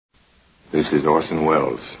This is Orson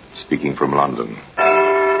Welles, speaking from London.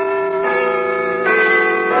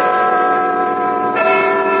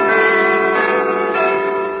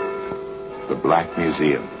 The Black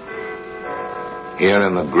Museum. Here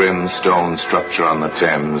in the grim stone structure on the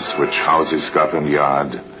Thames, which houses Scotland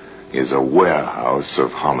Yard, is a warehouse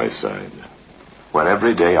of homicide, where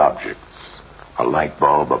everyday objects, a light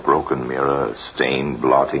bulb, a broken mirror, a stained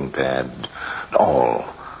blotting pad, all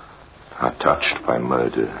are touched by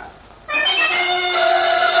murder.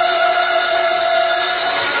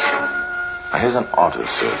 Here's an auto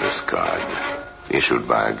service card, issued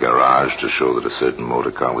by a garage to show that a certain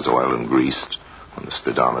motor car was oiled and greased when the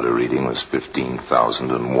speedometer reading was 15,001.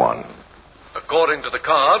 According to the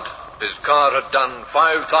card, his car had done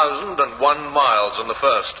 5,001 miles on the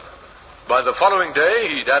first. By the following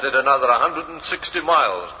day, he'd added another 160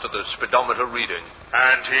 miles to the speedometer reading.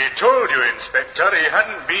 And he told you, Inspector, he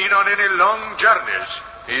hadn't been on any long journeys.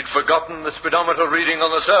 He'd forgotten the speedometer reading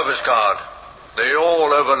on the service card. They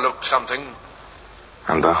all overlooked something.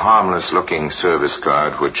 And the harmless-looking service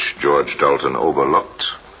card which George Dalton overlooked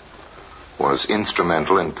was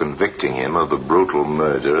instrumental in convicting him of the brutal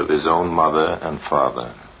murder of his own mother and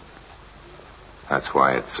father. That's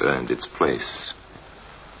why it's earned its place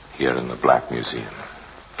here in the Black Museum.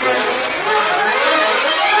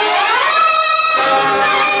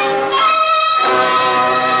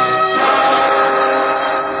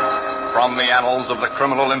 From the annals of the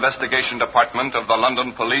Criminal Investigation Department of the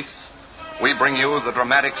London Police, we bring you the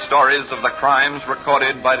dramatic stories of the crimes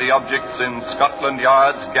recorded by the objects in Scotland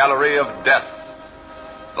Yard's Gallery of Death,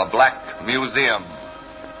 the Black Museum.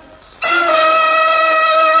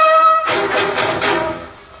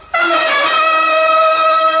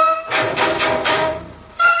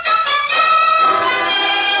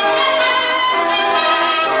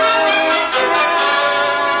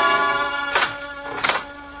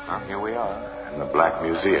 Now, here we are in the Black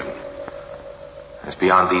Museum. As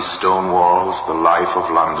beyond these stone walls, the life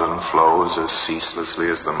of London flows as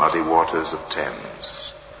ceaselessly as the muddy waters of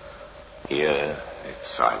Thames. Here,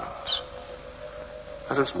 it's silent.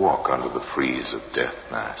 Let us walk under the frieze of death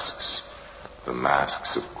masks, the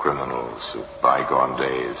masks of criminals of bygone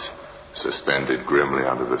days, suspended grimly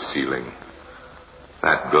under the ceiling.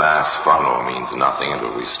 That glass funnel means nothing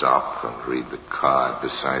until we stop and read the card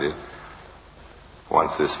beside it.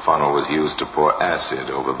 Once this funnel was used to pour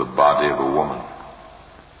acid over the body of a woman.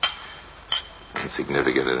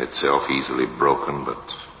 Insignificant in itself, easily broken, but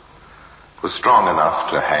was strong enough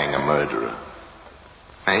to hang a murderer.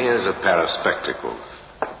 Now, here's a pair of spectacles.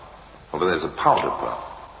 Over there's a powder puff.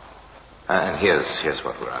 And here's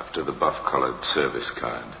what we're after, the buff-colored service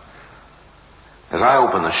card. As I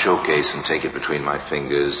open the showcase and take it between my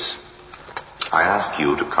fingers, I ask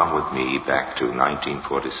you to come with me back to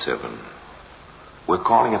 1947. We're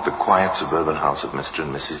calling at the quiet suburban house of Mr.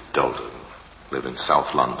 and Mrs. Dalton, live in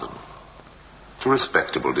South London. It's a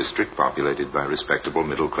respectable district populated by respectable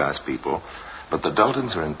middle-class people, but the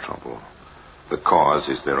Daltons are in trouble. The cause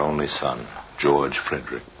is their only son, George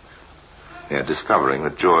Frederick. They are discovering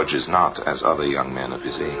that George is not as other young men of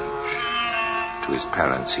his age. To his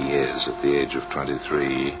parents, he is, at the age of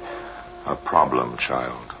 23, a problem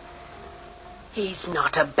child. He's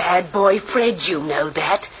not a bad boy, Fred, you know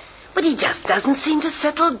that. But he just doesn't seem to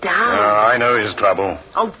settle down. I know his trouble.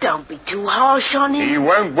 Oh, don't be too harsh on him. He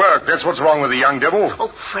won't work. That's what's wrong with the young devil. Oh,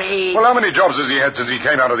 Fred. Well, how many jobs has he had since he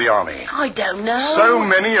came out of the army? I don't know. So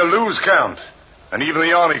many you lose count. And even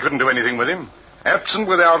the army couldn't do anything with him. Absent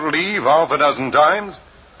without leave half a dozen times.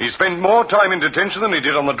 He spent more time in detention than he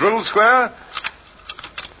did on the drill square.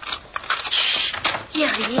 Here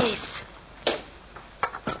he is.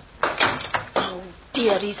 Oh,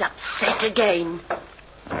 dear, he's upset again.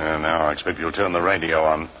 Now I expect you'll turn the radio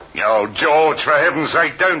on. Oh, George, for heaven's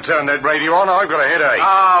sake, don't turn that radio on. I've got a headache.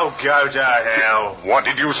 Oh, go to hell. What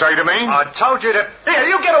did you say to me? I told you to... Here,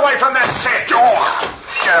 you get away from that set.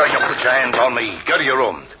 Jerry, you put your hands on me. Go to your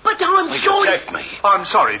room. But I'm sure... Protect me. I'm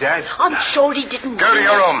sorry, Dad. I'm sure he didn't Go to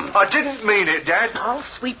your room. I didn't mean it, Dad. I'll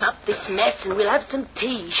sweep up this mess and we'll have some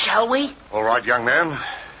tea, shall we? All right, young man.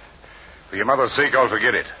 For your mother's sake, I'll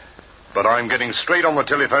forget it. But I'm getting straight on the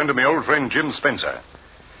telephone to my old friend Jim Spencer.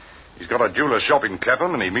 He's got a jeweler's shop in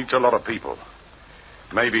Clapham, and he meets a lot of people.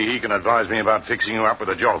 Maybe he can advise me about fixing you up with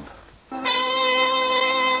a job.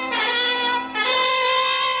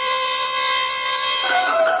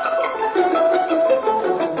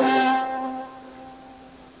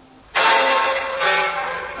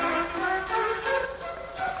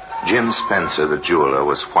 Jim Spencer, the jeweler,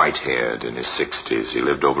 was white-haired in his 60s. He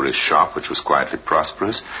lived over his shop, which was quietly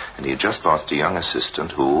prosperous, and he had just lost a young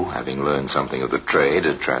assistant who, having learned something of the trade,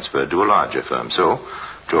 had transferred to a larger firm. So,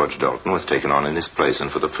 George Dalton was taken on in his place, and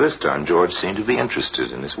for the first time, George seemed to be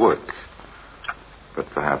interested in his work. But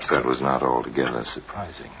perhaps that was not altogether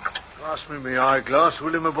surprising. Pass me my eyeglass,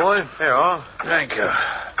 will you, my boy? Here you are. Thank you.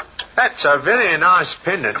 That's a very nice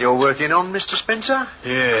pendant you're working on, Mr. Spencer.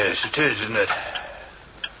 Yes, it is, isn't it?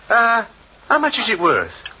 How much is it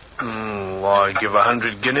worth? I give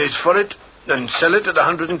 100 guineas for it, then sell it at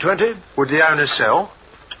 120. Would the owner sell?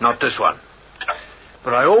 Not this one.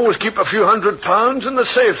 But I always keep a few £100 in the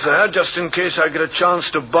safe there, just in case I get a chance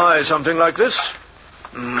to buy something like this.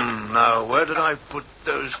 Now, where did I put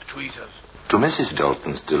those tweezers? To Mrs.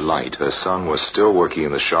 Dalton's delight, her son was still working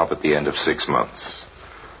in the shop at the end of 6 months.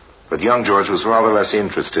 But young George was rather less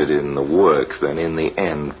interested in the work than in the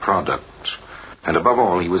end product. And above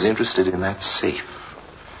all, he was interested in that safe.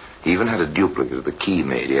 He even had a duplicate of the key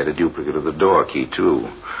made. He had a duplicate of the door key, too.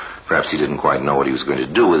 Perhaps he didn't quite know what he was going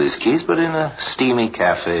to do with his keys, but in a steamy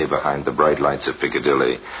cafe behind the bright lights of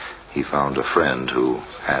Piccadilly, he found a friend who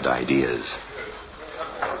had ideas.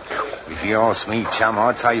 If you ask me, chum,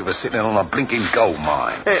 I'd say you were sitting on a blinking gold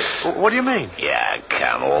mine. Hey, what do you mean? Yeah,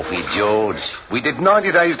 come off it, George. We did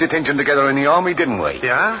 90 days detention together in the army, didn't we?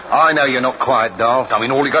 Yeah? I know you're not quite daft. I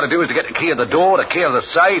mean, all you got to do is to get the key of the door, the key of the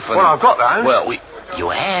safe, and... Well, I've got those. Well, you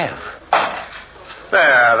have.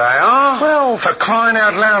 There they are. Well, for crying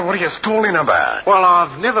out loud, what are you stalling about? Well,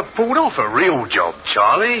 I've never pulled off a real job,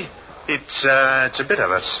 Charlie. It's a bit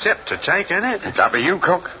of a step to take, isn't it? It's up to you,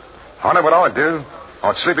 Cook. I know what I'd do.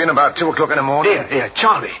 I'd slip in about 2 o'clock in the morning. Here,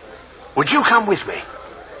 Charlie. Would you come with me?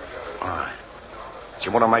 Why? Do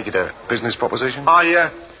you want to make it a business proposition?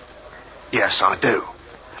 Yes, I do.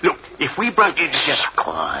 Look, if we broke into just...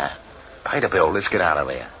 Quiet. Pay the bill. Let's get out of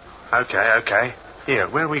here. Okay. Here,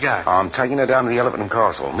 where do we go? I'm taking her down to the Elephant and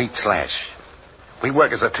Castle. Meet Slash. We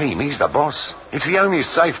work as a team. He's the boss. It's the only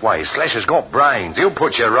safe way. Slash has got brains. He'll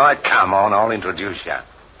put you right. Come on, I'll introduce you.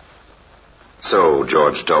 So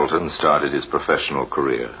George Dalton started his professional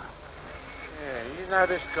career. Yeah, you know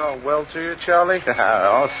this gone well to you, Charlie?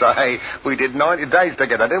 I'll say, we did 90 days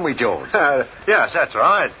together, didn't we, George? Yes, that's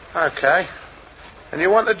right. Okay. And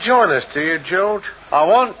you want to join us, do you, George? I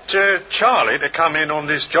want Charlie to come in on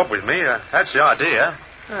this job with me. That's the idea.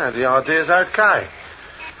 Yeah, the idea's okay.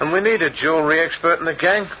 And we need a jewellery expert in the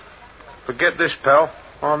gang. Forget this, pal.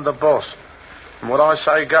 I'm the boss. And what I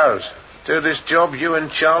say goes. Do this job, you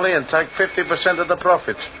and Charlie, and take 50% of the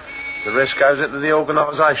profits. The rest goes into the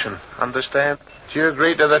organisation. Understand? Do you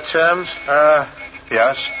agree to the terms?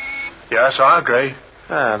 Yes. Yes, I agree.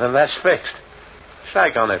 Then that's fixed.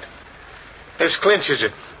 Shake on it. This clinches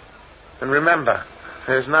it. And remember,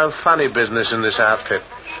 there's no funny business in this outfit.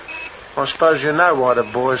 I suppose you know why the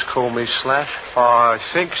boys call me Slash. I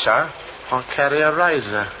think so. I carry a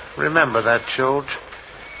razor. Remember that, George.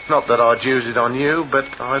 Not that I'd use it on you, but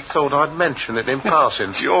I thought I'd mention it in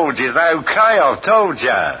passing. George is okay, I've told you.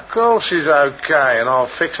 Of course he's okay, and I'll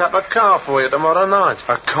fix up a car for you tomorrow night.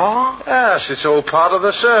 A car? Yes, it's all part of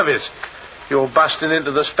the service. You're busting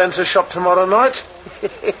into the Spencer shop tomorrow night.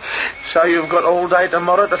 So you've got all day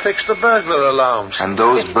tomorrow to fix the burglar alarms. And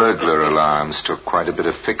those burglar alarms took quite a bit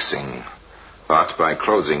of fixing. But by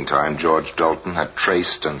closing time, George Dalton had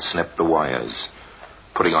traced and snipped the wires.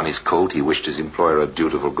 Putting on his coat, he wished his employer a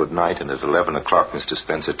dutiful good night, and at 11 o'clock, Mr.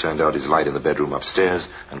 Spencer turned out his light in the bedroom upstairs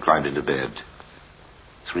and climbed into bed.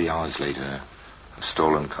 3 hours later, a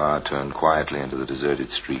stolen car turned quietly into the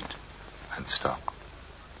deserted street and stopped.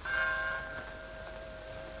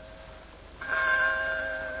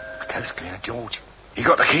 The coast clear, George. You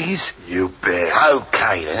got the keys? You bet.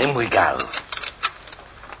 Okay, then in we go.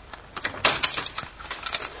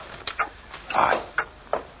 Right.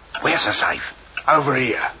 Where's the safe? Over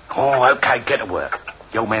here. Oh, okay, get to work.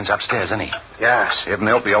 The old man's upstairs, isn't he? Yes. Heaven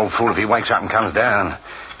help the old fool if he wakes up and comes down.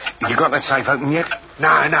 You got that safe open yet?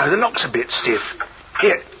 No, the lock's a bit stiff.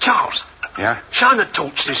 Here, Charles. Yeah? Shine the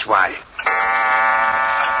torch this way.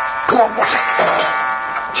 Go on, what's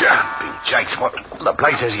that? Jumping Jakes, what the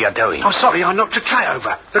blazes are you doing? I'm sorry, I knocked a tray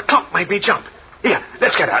over. The clock made me jump. Here,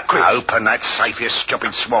 let's get out, quick. Open that safe, you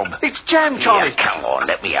stupid swab. It's jammed, Charlie. Yeah, come on,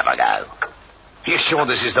 let me have a go. You sure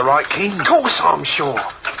this is the right key? Of course I'm sure.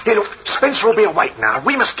 Here, look, Spencer will be awake now.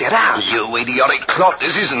 We must get out. You idiotic clot,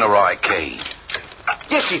 this isn't the right key.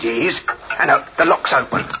 Yes, it is. And the lock's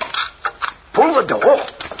open. Pull the door.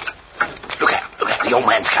 Look out, the old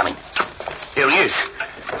man's coming. Here he is.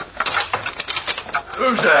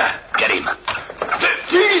 Who's there? Get him.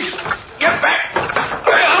 Jeez! Get back!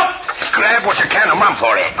 Hurry up! Grab what you can and run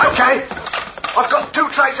for it. Okay. I've got 2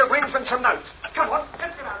 trays of rings and some notes. Come on,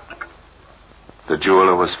 let's get out. The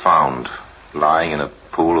jeweler was found, lying in a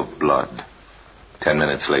pool of blood. 10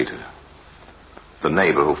 minutes later. The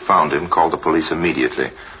neighbor who found him called the police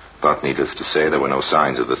immediately. But needless to say, there were no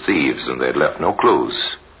signs of the thieves, and they had left no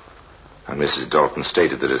clues. And Mrs. Dalton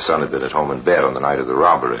stated that her son had been at home in bed on the night of the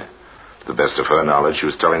robbery. To the best of her knowledge, she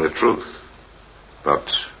was telling the truth. But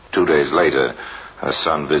 2 days later, her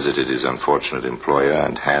son visited his unfortunate employer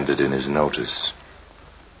and handed in his notice.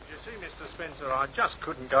 You see, Mr. Spencer, I just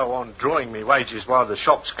couldn't go on drawing me wages while the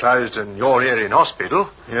shop's closed and you're here in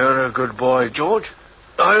hospital. You're a good boy, George.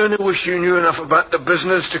 I only wish you knew enough about the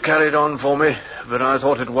business to carry it on for me, but I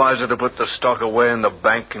thought it wiser to put the stock away in the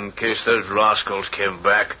bank in case those rascals came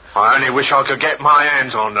back. I only wish I could get my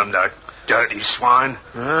hands on them, the dirty swine.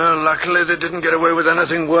 Well, luckily they didn't get away with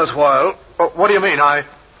anything worthwhile. What do you mean? I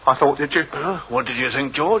thought, did you? What did you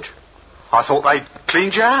think, George? I thought they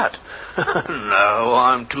cleaned you out. No,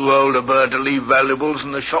 I'm too old a bird to leave valuables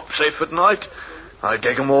in the shop safe at night. I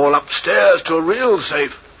take 'em all upstairs to a real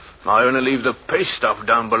safe. I only leave the paste stuff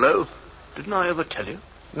down below. Didn't I ever tell you?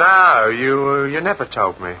 No, you never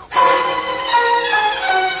told me.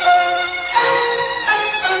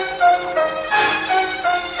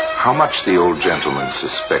 How much the old gentleman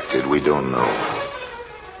suspected, we don't know.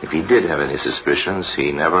 If he did have any suspicions,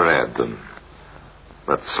 he never had them.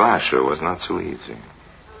 But Slasher was not so easy.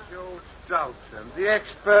 George Dalton, the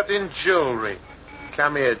expert in jewellery.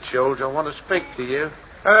 Come here, George. I want to speak to you.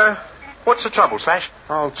 What's the trouble, Slash?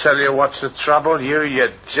 I'll tell you what's the trouble. You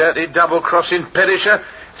dirty double-crossing perisher.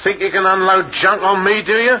 Think you can unload junk on me,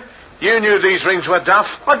 do you? You knew these rings were duff.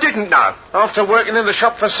 I didn't know. After working in the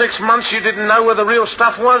shop for 6 months, you didn't know where the real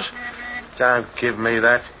stuff was? Don't give me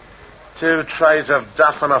that. 2 trays of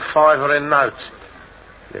duff and a $5 in notes.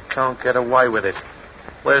 You can't get away with it.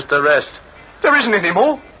 Where's the rest? There isn't any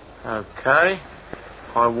more. Okay.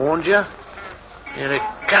 I warned you. Here it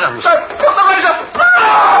comes. Put the razor!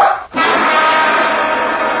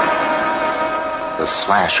 The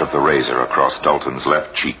slash of the razor across Dalton's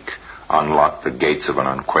left cheek unlocked the gates of an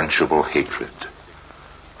unquenchable hatred.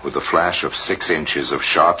 With the flash of 6 inches of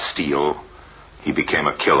sharp steel, he became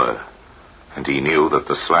a killer, and he knew that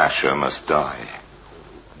the slasher must die.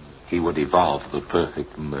 He would evolve the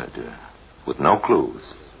perfect murder, with no clues,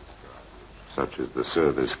 such as the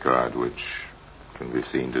service card which can be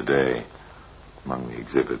seen today among the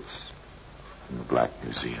exhibits in the Black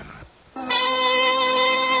Museum.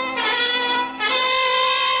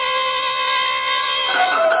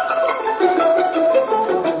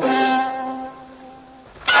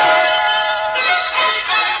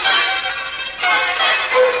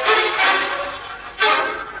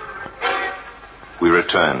 We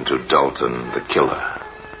return to Dalton, the killer.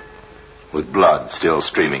 With blood still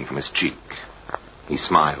streaming from his cheek, he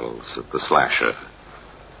smiles at the slasher.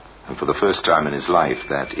 And for the first time in his life,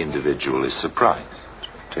 that individual is surprised,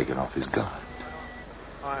 taken off his guard.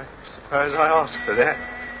 I suppose I asked for that.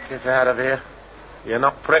 Get out of here. You're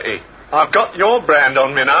not pretty. I've got your brand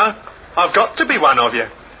on me now. I've got to be one of you.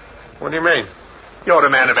 What do you mean? You're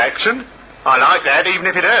a man of action. I like that, even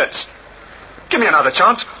if it hurts. Give me another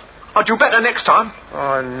chance. I'll do better next time.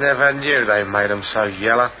 I never knew they made 'em so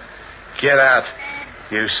yellow. Get out.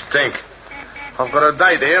 You stink. I've got a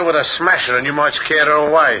date here with a smasher and you might scare her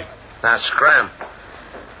away. Now scram.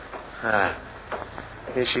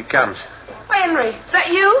 Here she comes. Henry, is that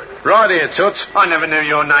you? Right here, Toots. I never knew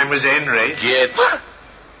your name was Henry. Get.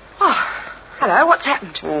 Oh, hello, what's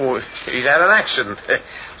happened? Oh, he's had an accident.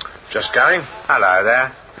 Just going. Hello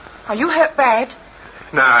there. Are you hurt bad?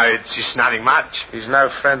 No, it's just nothing much. He's no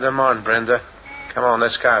friend of mine, Brenda. Come on,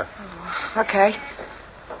 let's go. Oh, okay.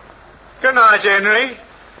 Good night, Henry.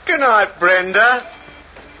 Good night, Brenda.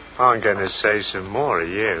 I'm going to say some more of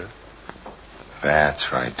you.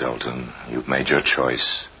 That's right, Dalton. You've made your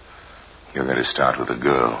choice. You're going to start with a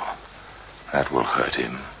girl. That will hurt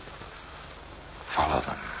him. Follow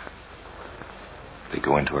them. They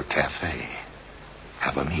go into a cafe.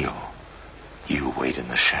 Have a meal. You wait in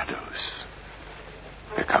the shadows.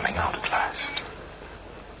 They're coming out at last.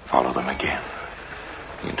 Follow them again.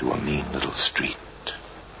 Into a mean little street.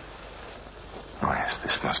 Oh, yes,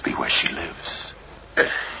 this must be where she lives.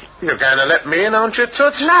 You're going to let me in, aren't you,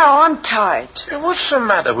 Toots? No, I'm tired. What's the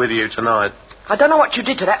matter with you tonight? I don't know what you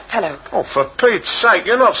did to that fellow. Oh, for Pete's sake,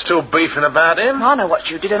 you're not still beefing about him. I know what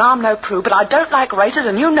you did, and I'm no prude, but I don't like races,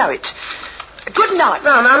 and you know it. Good night.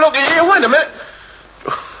 No, look here, wait a minute.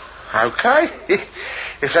 Okay,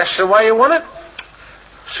 if that's the way you want it.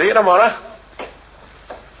 See you tomorrow.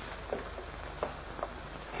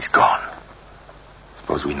 He's gone.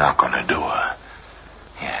 Suppose we knock on her door.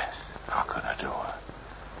 Yes, knock on her door.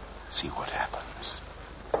 See what happens.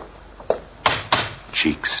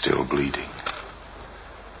 Cheeks still bleeding.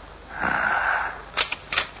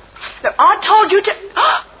 Look, I told you to...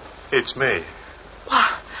 It's me.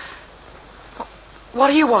 What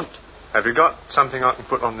do you want? Have you got something I can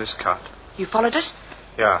put on this cut? You followed us?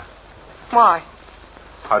 Yeah. Why?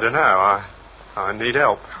 I don't know. I need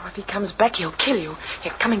help. Oh, if he comes back, he'll kill you.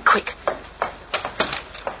 Here, come in quick.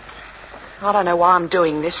 I don't know why I'm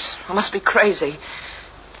doing this. I must be crazy.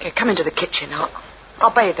 Here, come into the kitchen.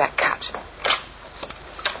 I'll bathe that cut.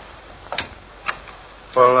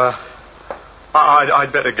 Well,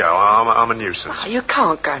 I'd better go. I'm a nuisance. Oh, you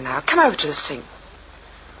can't go now. Come over to the sink.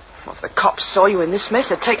 Well, if the cops saw you in this mess,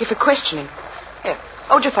 they'd take you for questioning. Here,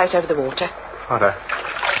 hold your face over the water. Righto.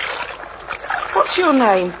 What's your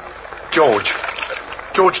name? George.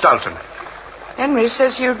 George Dalton. Henry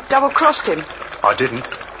says you double-crossed him. I didn't.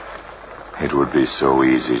 It would be so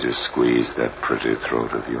easy to squeeze that pretty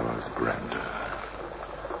throat of yours, Brenda.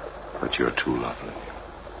 But you're too lovely.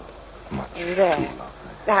 Much There. too lovely.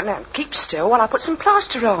 Now, keep still while I put some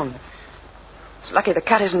plaster on. It's lucky the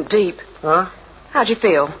cut isn't deep. Huh? How'd you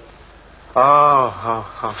feel? Oh,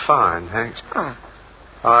 fine, thanks. Oh.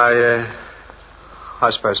 I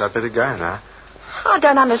suppose I'd better go now. I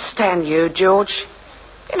don't understand you, George.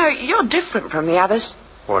 You know, you're different from the others.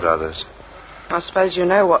 What others? I suppose you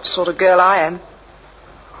know what sort of girl I am.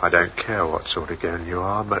 I don't care what sort of girl you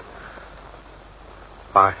are, but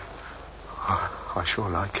I sure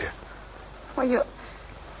like you. Well,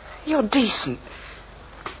 you're decent.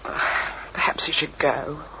 Perhaps you should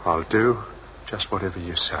go. I'll do just whatever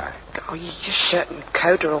you say. Oh, your shirt and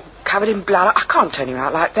coat are all covered in blood. I can't turn you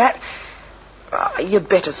out like that. You'd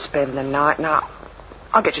better spend the night. Now,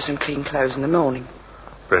 I'll get you some clean clothes in the morning.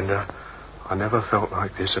 Brenda, I never felt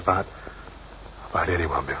like this about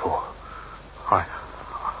anyone before.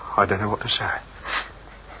 I don't know what to say.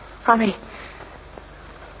 Funny.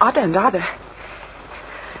 I don't either.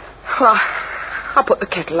 Well, I'll put the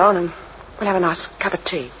kettle on and we'll have a nice cup of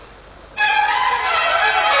tea.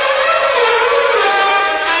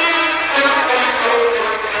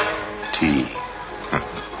 Tea.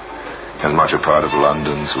 As much a part of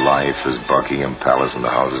London's life as Buckingham Palace and the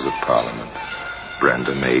Houses of Parliament.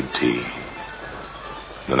 Brenda made tea.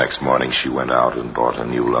 The next morning she went out and bought her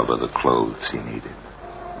new lover the clothes he needed.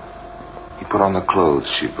 He put on the clothes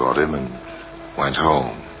she bought him and went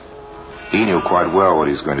home. He knew quite well what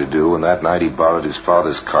he was going to do, and that night he borrowed his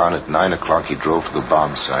father's car, and at 9 o'clock he drove to the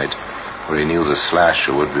bomb site, where he knew the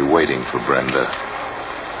slasher would be waiting for Brenda.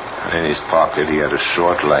 And in his pocket he had a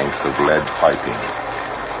short length of lead piping.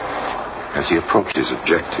 As he approached his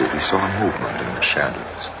objective, he saw a movement in the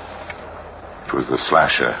shadows. It was the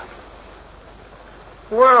slasher.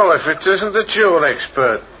 Well, if it isn't the jewel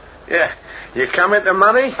expert. Yeah, you come into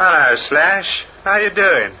money? Hello, Slash. How you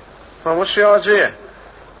doing? Well, what's the idea?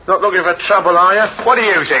 Not looking for trouble, are you? What do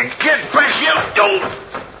you think? Get back, you...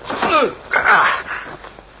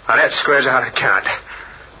 Now, that squares out account.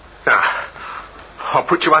 Now, I'll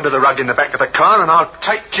put you under the rug in the back of the car and I'll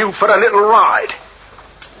take you for a little ride.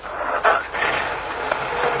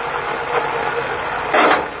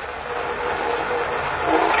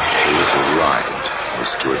 The little ride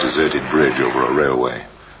was to a deserted bridge over a railway.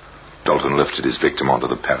 Dalton lifted his victim onto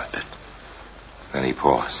the parapet. Then he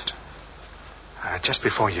paused. Just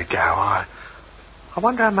before you go, I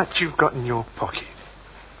wonder how much you've got in your pocket.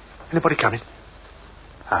 Anybody coming?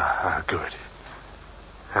 Good.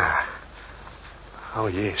 Oh,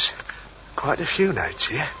 yes. Quite a few notes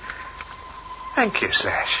here. Thank you,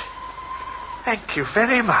 Slash. Thank you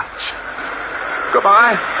very much.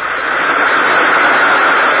 Goodbye.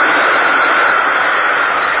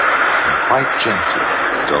 And quite gently,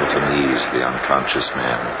 Dalton eased the unconscious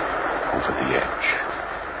man over the edge.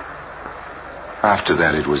 After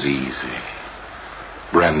that, it was easy.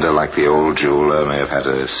 Brenda, like the old jeweler, may have had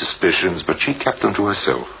her suspicions, but she kept them to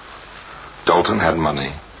herself. Dalton had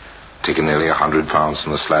money, taken nearly £100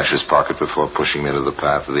 from the slasher's pocket before pushing him into the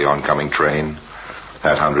path of the oncoming train.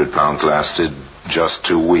 That £100 lasted just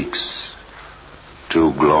 2 weeks.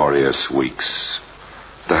 2 glorious weeks.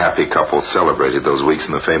 The happy couple celebrated those weeks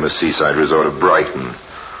in the famous seaside resort of Brighton.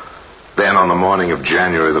 Then, on the morning of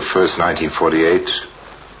January the 1st, 1948...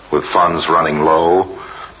 with funds running low,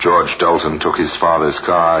 George Dalton took his father's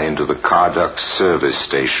car into the Carduck service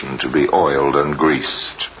station to be oiled and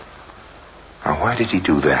greased. Now, why did he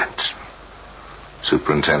do that?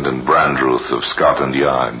 Superintendent Brandruth of Scotland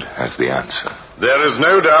Yard has the answer. There is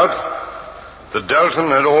no doubt that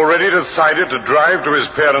Dalton had already decided to drive to his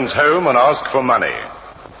parents' home and ask for money.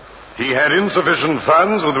 He had insufficient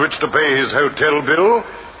funds with which to pay his hotel bill,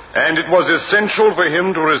 and it was essential for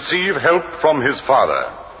him to receive help from his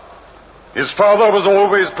father. His father was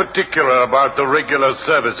always particular about the regular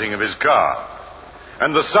servicing of his car,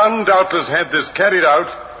 and the son doubtless had this carried out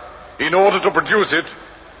in order to produce it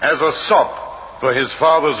as a sop for his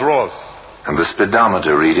father's wrath. And the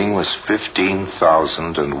speedometer reading was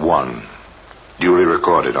 15,001, duly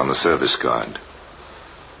recorded on the service card.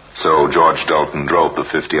 So George Dalton drove the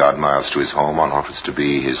 50-odd miles to his home on what was to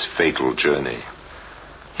be his fatal journey.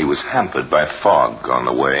 He was hampered by fog on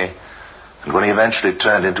the way, and when he eventually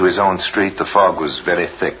turned into his own street, the fog was very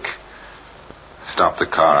thick. Stopped the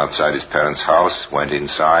car outside his parents' house, went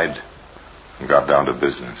inside, and got down to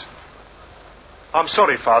business. I'm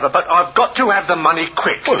sorry, Father, but I've got to have the money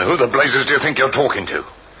quick. Well, who the blazes do you think you're talking to?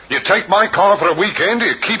 You take my car for a weekend,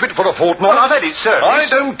 you keep it for a fortnight? Well, I've had it serviced. I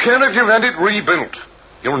don't care if you've had it rebuilt.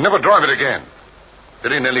 You'll never drive it again.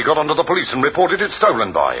 Billy nearly got onto the police and reported it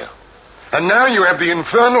stolen by you. And now you have the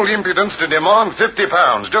infernal impudence to demand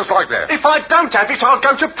 £50, just like that. If I don't have it, I'll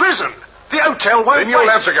go to prison. The hotel won't Then you'll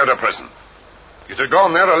wait. have to go to prison. You'd have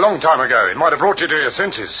gone there a long time ago. It might have brought you to your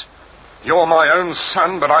senses. You're my own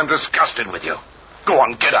son, but I'm disgusted with you. Go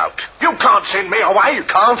on, get out. You can't send me away.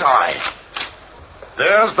 Can't I?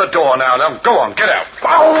 There's the door now. Now, go on, get out.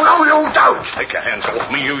 Oh, no, you don't. Take your hands off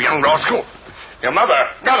me, you young rascal. Your mother.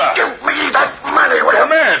 Give me that money, will You're you?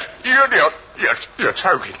 mad. You're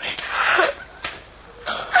choking me.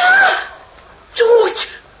 George,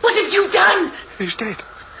 what have you done? He's dead.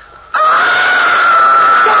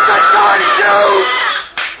 What the Lord do?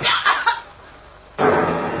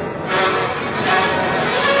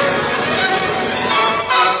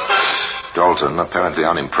 Dalton, apparently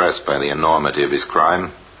unimpressed by the enormity of his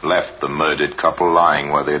crime, left the murdered couple lying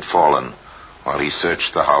where they had fallen while he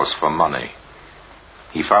searched the house for money.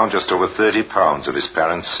 He found just over £30 of his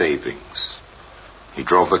parents' savings. He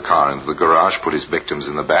drove the car into the garage, put his victims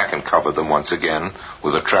in the back, and covered them once again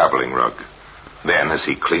with a traveling rug. Then, as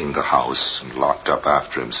he cleaned the house and locked up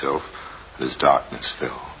after himself, as darkness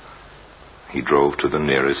fell, he drove to the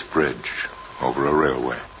nearest bridge over a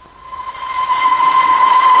railway.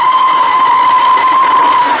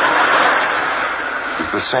 It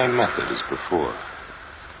was the same method as before.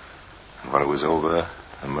 And when it was over,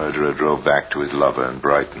 the murderer drove back to his lover in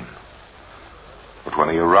Brighton. But when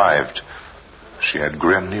he arrived, she had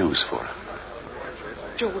grim news for him.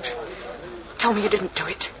 George, tell me you didn't do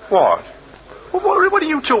it. What? What are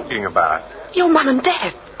you talking about? Your mum and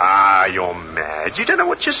dad. Ah, you're mad. You don't know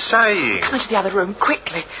what you're saying. Come into the other room,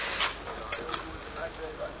 quickly.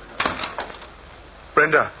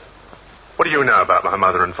 Brenda, what do you know about my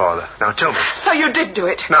mother and father? Now, tell me. So you did do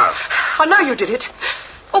it? No. I know you did it.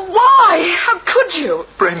 But why? How could you?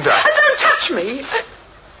 Brenda. And don't touch me.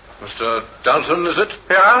 Mr. Dalton, is it?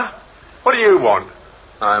 Yeah? What do you want?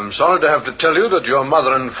 I'm sorry to have to tell you that your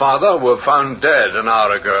mother and father were found dead an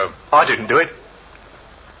hour ago. I didn't do it.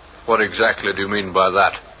 What exactly do you mean by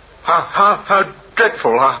that? How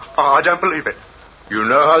dreadful. I don't believe it. You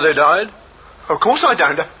know how they died? Of course I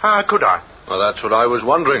don't. How could I? Well, that's what I was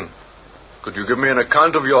wondering. Could you give me an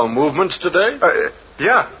account of your movements today?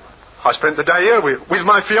 Yeah. I spent the day here with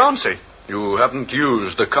my fiancée. You haven't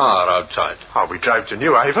used the car outside. Oh, we drove to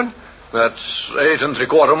New Haven. That's 8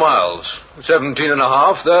 3/4 miles.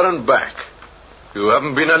 17.5 there and back. You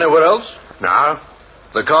haven't been anywhere else? No.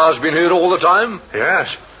 The car's been here all the time?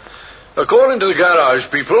 Yes. According to the garage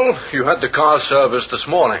people, you had the car serviced this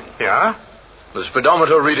morning. Yeah? The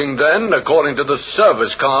speedometer reading then, according to the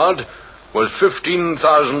service card, was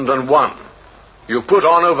 15,001. You put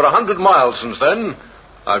on over 100 miles since then.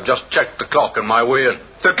 I've just checked the clock on my way in.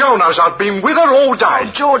 The girl knows I've been with her all day.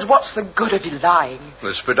 Oh, George, what's the good of you lying?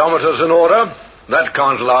 The speedometer's in order. That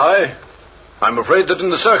can't lie. I'm afraid that in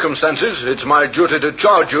the circumstances, it's my duty to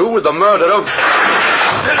charge you with the murder of...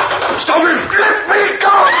 Stop him! Let me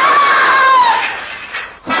go!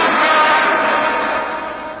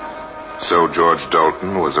 So George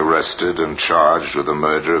Dalton was arrested and charged with the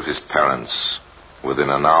murder of his parents,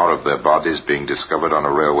 within an hour of their bodies being discovered on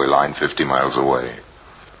a railway line 50 miles away.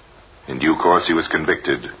 In due course, he was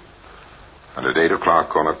convicted, and at 8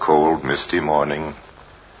 o'clock on a cold, misty morning,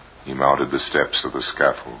 he mounted the steps of the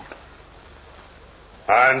scaffold.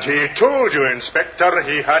 And he told you, Inspector,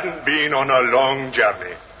 he hadn't been on a long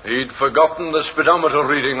journey. He'd forgotten the speedometer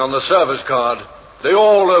reading on the service card. They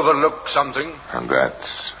all overlooked something. And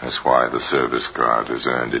that's why the service card has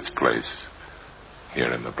earned its place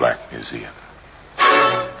here in the Black Museum.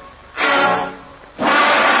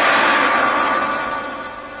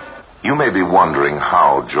 You may be wondering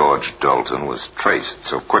how George Dalton was traced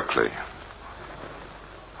so quickly.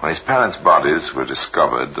 When his parents' bodies were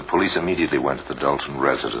discovered, the police immediately went to the Dalton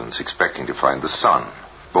residence, expecting to find the son.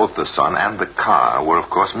 Both the son and the car were, of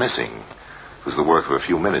course, missing. It was the work of a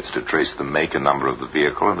few minutes to trace the make and number of the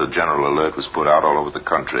vehicle, and a general alert was put out all over the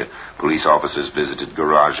country. Police officers visited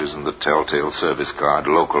garages, and the telltale service card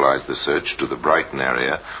localized the search to the Brighton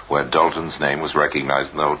area, where Dalton's name was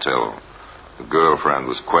recognized in the hotel. The girlfriend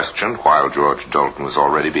was questioned while George Dalton was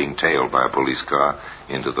already being tailed by a police car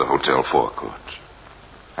into the hotel forecourt.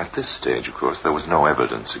 At this stage, of course, there was no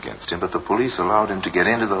evidence against him, but the police allowed him to get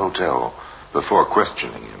into the hotel before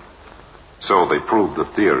questioning him. So they proved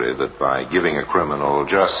the theory that by giving a criminal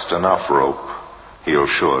just enough rope, he'll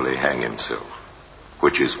surely hang himself,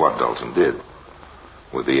 which is what Dalton did,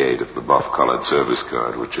 with the aid of the buff-colored service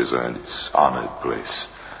card, which has earned its honored place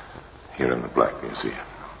here in the Black Museum.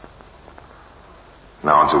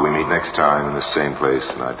 Now, until we meet next time in the same place,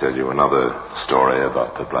 and I tell you another story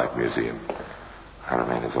about the Black Museum, I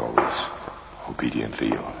remain, as always, obediently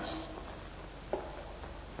yours.